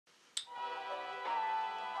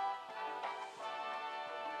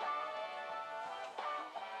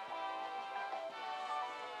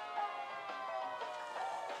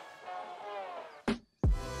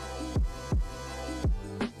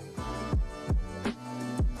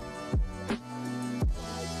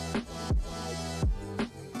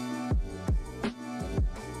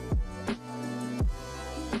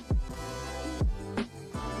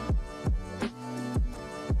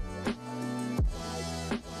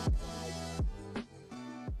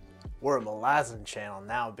We're a Malazan channel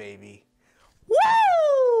now, baby.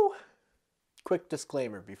 Woo! Quick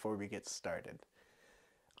disclaimer before we get started.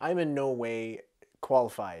 I'm in no way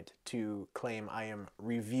qualified to claim I am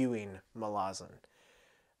reviewing Malazan.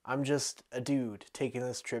 I'm just a dude taking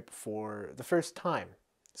this trip for the first time.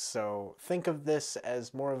 So think of this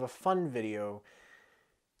as more of a fun video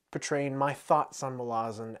portraying my thoughts on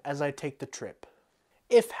Malazan as I take the trip.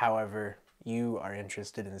 If, however, you are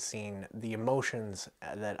interested in seeing the emotions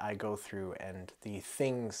that I go through and the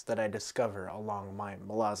things that I discover along my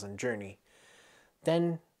Malazan journey,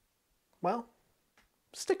 then, well,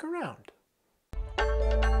 stick around.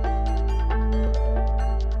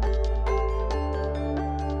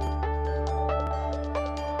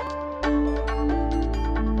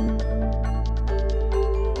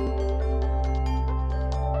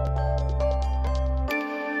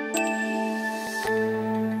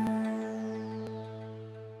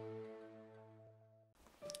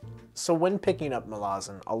 So when picking up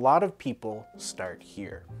Malazan, a lot of people start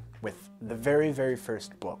here, with the very, very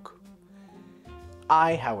first book.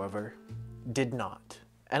 I, however, did not.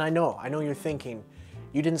 And I know you're thinking,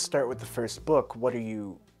 you didn't start with the first book, what are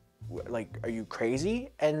you crazy?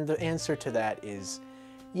 And the answer to that is,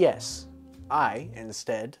 yes, I,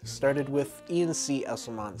 instead, started with Ian C.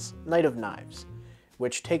 Esselmont's Knight of Knives,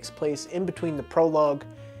 which takes place in between the prologue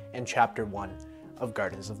and chapter 1 of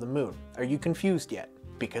Gardens of the Moon. Are you confused yet?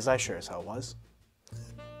 Because I sure as hell was.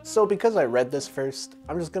 So because I read this first,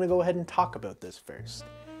 I'm just going to go ahead and talk about this first,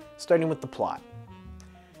 starting with the plot.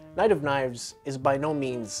 Knight of Knives is by no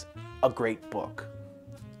means a great book.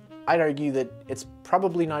 I'd argue that it's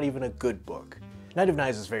probably not even a good book. Knight of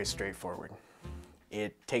Knives is very straightforward.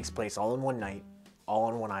 It takes place all in one night, all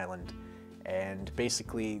on one island, and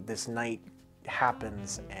basically this night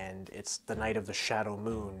happens and it's the night of the shadow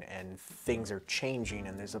moon and things are changing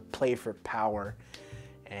and there's a play for power.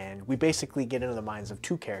 And we basically get into the minds of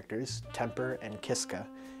two characters, Temper and Kiska.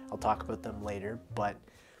 I'll talk about them later, but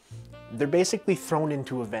they're basically thrown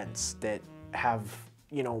into events that have,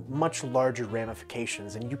 much larger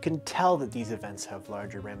ramifications. And you can tell that these events have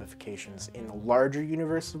larger ramifications in the larger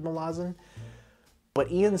universe of Malazan. But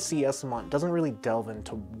Ian C. Esselmont doesn't really delve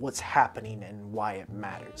into what's happening and why it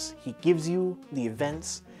matters. He gives you the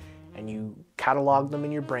events and you catalog them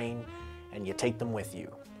in your brain and you take them with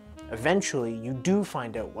you. Eventually, you do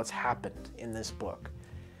find out what's happened in this book,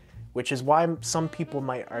 which is why some people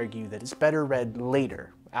might argue that it's better read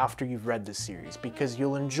later, after you've read the series, because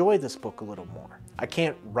you'll enjoy this book a little more. I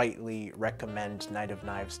can't rightly recommend Knight of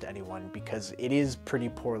Knives to anyone because it is pretty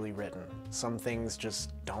poorly written. Some things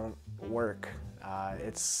just don't work.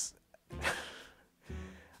 It's...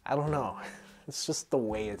 I don't know. It's just the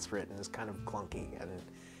way it's written is kind of clunky, and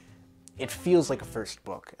it feels like a first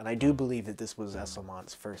book, and I do believe that this was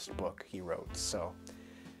Esselmont's first book he wrote, so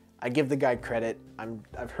I give the guy credit.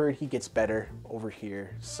 I've heard he gets better over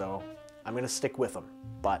here, so I'm gonna stick with him.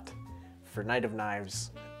 But for Knight of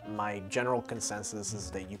Knives, my general consensus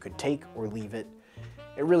is that you could take or leave it.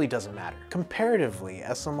 It really doesn't matter. Comparatively,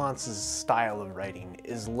 Esselmont's style of writing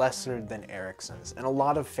is lesser than Eriksson's, and a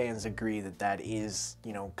lot of fans agree that that is,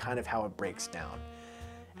 kind of how it breaks down.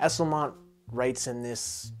 Esselmont writes in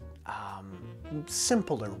this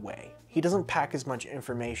simpler way. He doesn't pack as much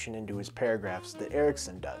information into his paragraphs that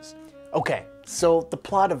Eriksson does. Okay, so the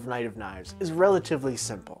plot of Knight of Knives is relatively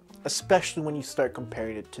simple, especially when you start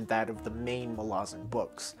comparing it to that of the main Malazan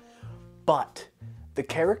books. But the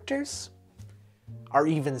characters are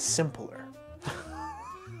even simpler.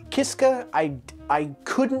 Kiska, I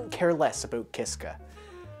couldn't care less about Kiska.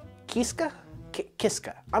 Kiska?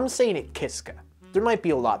 Kiska. I'm saying it Kiska. There might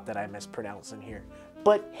be a lot that I mispronounce in here,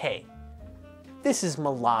 but hey, this is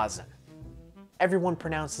Malazan. Everyone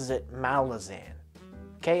pronounces it Malazan.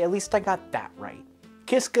 Okay, at least I got that right.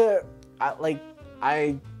 Kiska,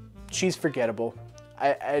 she's forgettable.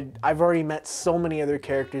 I've already met so many other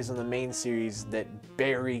characters in the main series that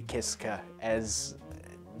bury Kiska as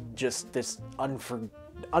just this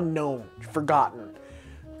unknown, forgotten.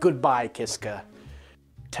 Goodbye, Kiska.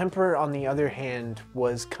 Temper, on the other hand,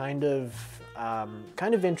 was kind of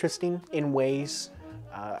interesting in ways.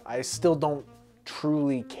 I still don't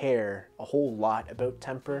truly care a whole lot about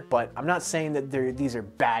Temper, but I'm not saying that these are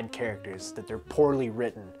bad characters, that they're poorly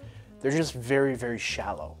written. They're just very, very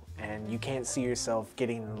shallow, and you can't see yourself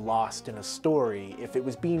getting lost in a story if it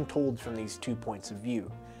was being told from these two points of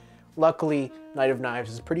view. Luckily, Knight of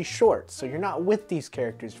Knives is pretty short, so you're not with these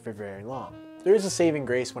characters for very long. There is a saving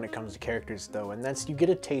grace when it comes to characters though, and that's you get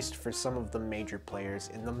a taste for some of the major players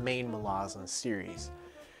in the main Malazan series,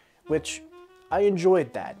 which I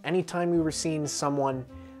enjoyed that. Anytime we were seeing someone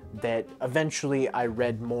that eventually I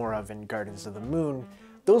read more of in Gardens of the Moon,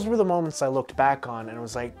 those were the moments I looked back on and I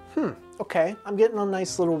was like, okay, I'm getting a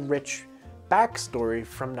nice little rich backstory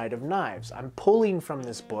from Knight of Knives. I'm pulling from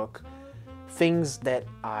this book things that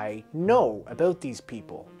I know about these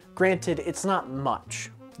people. Granted, it's not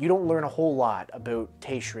much. You don't learn a whole lot about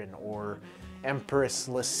Taishrin or Empress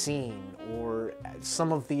Lysine or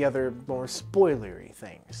some of the other more spoilery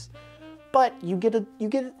things. But you get like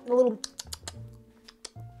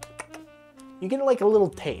a little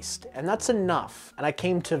taste, and that's enough. And I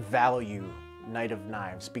came to value Knight of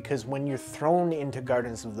Knives because when you're thrown into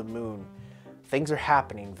Gardens of the Moon, things are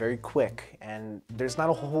happening very quick, and there's not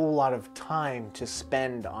a whole lot of time to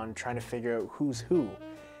spend on trying to figure out who's who.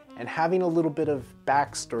 And having a little bit of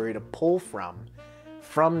backstory to pull from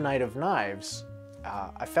Knight of Knives,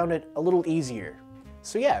 I found it a little easier.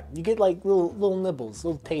 So yeah, you get like little nibbles,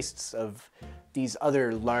 little tastes of these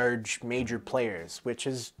other large major players, which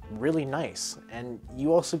is really nice. And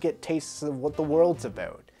you also get tastes of what the world's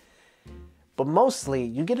about. But mostly,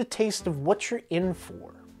 you get a taste of what you're in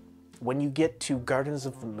for when you get to Gardens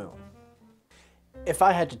of the Moon. If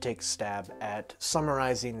I had to take a stab at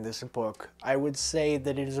summarizing this book, I would say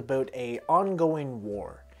that it is about an ongoing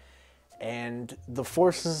war and the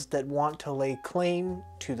forces that want to lay claim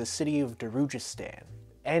to the city of Darujistan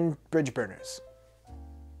and bridge burners.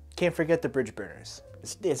 Can't forget the bridge burners.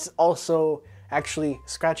 It's also, actually,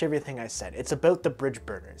 scratch everything I said. It's about the bridge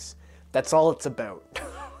burners. That's all it's about.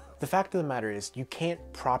 The fact of the matter is, you can't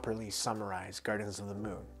properly summarize Gardens of the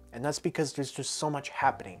Moon. And that's because there's just so much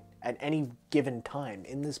happening at any given time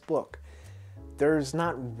in this book. There's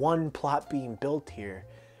not one plot being built here.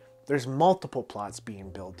 There's multiple plots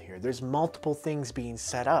being built here. There's multiple things being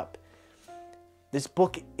set up. This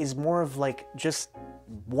book is more of like just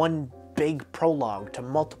one big prologue to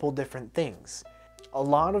multiple different things. A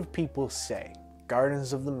lot of people say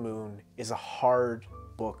Gardens of the Moon is a hard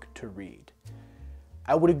book to read.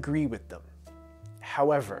 I would agree with them.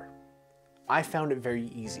 However, I found it very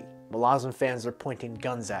easy. Malazan fans are pointing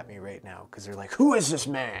guns at me right now because they're like, who is this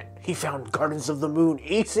man? He found Gardens of the Moon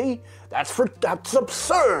easy? That's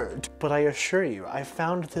absurd! But I assure you, I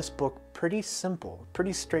found this book pretty simple,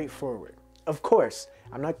 pretty straightforward. Of course,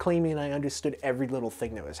 I'm not claiming I understood every little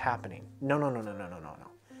thing that was happening. No.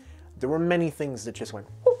 There were many things that just went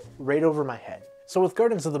whoop, right over my head. So with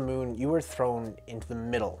Gardens of the Moon, you are thrown into the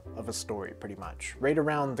middle of a story, pretty much. Right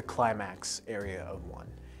around the climax area of one.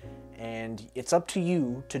 And it's up to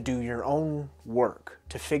you to do your own work,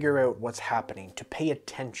 to figure out what's happening, to pay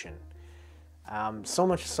attention. So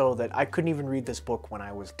much so that I couldn't even read this book when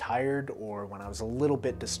I was tired or when I was a little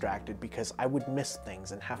bit distracted because I would miss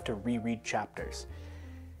things and have to reread chapters.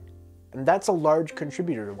 And that's a large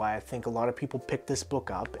contributor to why I think a lot of people pick this book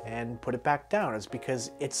up and put it back down, is because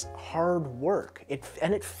it's hard work.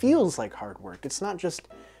 And it feels like hard work. It's not just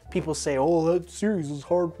people say, oh, that series is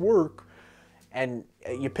hard work. And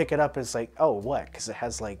you pick it up as like, oh, what? Because it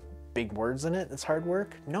has like big words in it, it's hard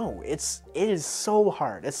work? No, it is so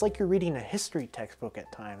hard. It's like you're reading a history textbook at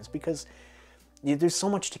times because there's so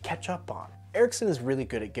much to catch up on. Erikson is really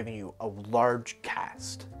good at giving you a large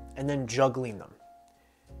cast and then juggling them.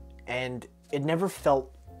 And it never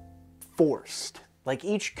felt forced. Like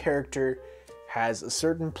each character has a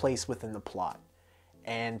certain place within the plot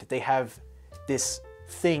and they have this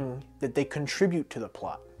thing that they contribute to the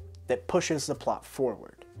plot that pushes the plot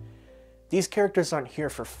forward. These characters aren't here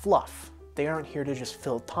for fluff. They aren't here to just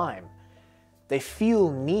fill time. They feel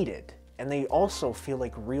needed, and they also feel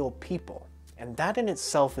like real people. And that in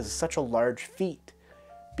itself is such a large feat,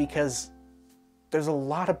 because there's a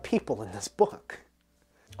lot of people in this book.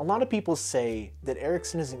 A lot of people say that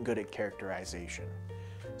Erikson isn't good at characterization,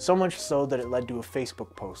 so much so that it led to a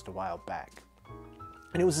Facebook post a while back.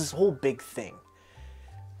 And it was this whole big thing.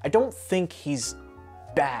 I don't think he's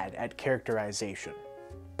bad at characterization,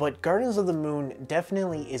 but Gardens of the Moon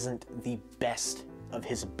definitely isn't the best of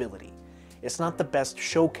his ability. It's not the best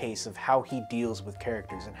showcase of how he deals with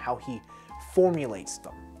characters and how he formulates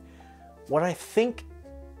them. What I think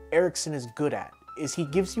Erikson is good at is he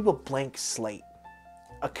gives you a blank slate.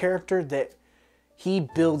 A character that he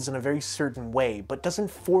builds in a very certain way, but doesn't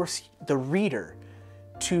force the reader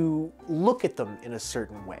to look at them in a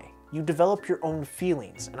certain way. You develop your own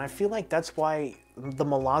feelings, and I feel like that's why the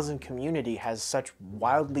Malazan community has such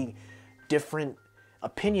wildly different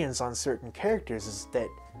opinions on certain characters, is that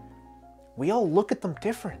we all look at them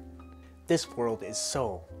different. This world is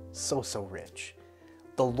so rich.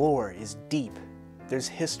 The lore is deep. There's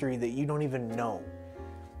history that you don't even know.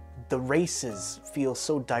 The races feel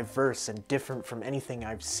so diverse and different from anything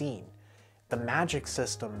I've seen. The magic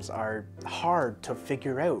systems are hard to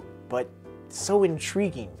figure out, but so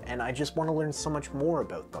intriguing, and I just want to learn so much more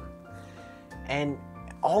about them. And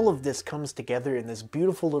all of this comes together in this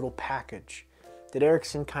beautiful little package that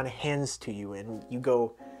Erikson kind of hands to you, and you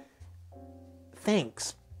go,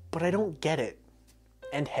 thanks, but I don't get it.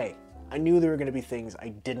 And hey, I knew there were going to be things I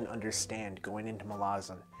didn't understand going into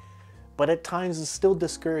Malazan, but at times it's still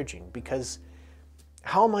discouraging, because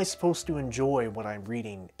how am I supposed to enjoy what I'm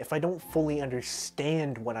reading if I don't fully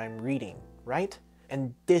understand what I'm reading, right?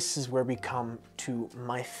 And this is where we come to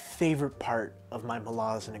my favorite part of my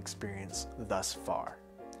Malazan experience thus far.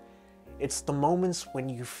 It's the moments when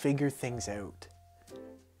you figure things out.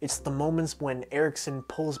 It's the moments when Erikson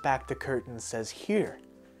pulls back the curtain and says, here,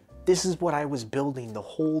 this is what I was building the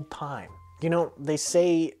whole time. You know, they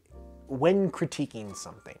say when critiquing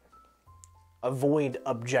something, avoid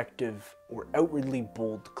objective or outwardly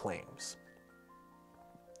bold claims.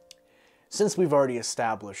 Since we've already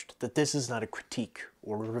established that this is not a critique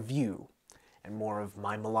or a review, and more of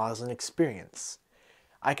my Malazan experience,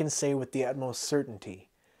 I can say with the utmost certainty,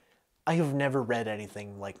 I have never read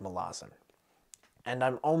anything like Malazan. And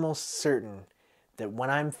I'm almost certain that when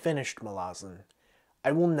I'm finished Malazan,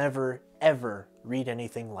 I will never, ever read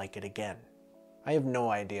anything like it again. I have no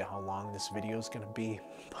idea how long this video is going to be,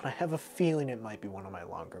 but I have a feeling it might be one of my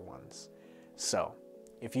longer ones. So,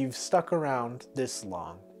 if you've stuck around this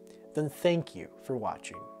long, then thank you for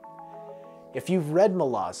watching. If you've read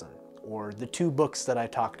Malazan, or the 2 books that I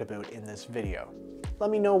talked about in this video, let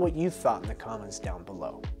me know what you thought in the comments down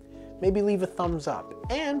below. Maybe leave a thumbs up,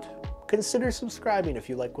 and consider subscribing if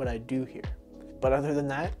you like what I do here. But other than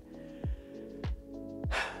that,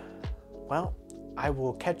 well, I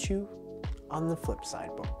will catch you on the flip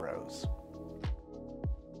side, book bros.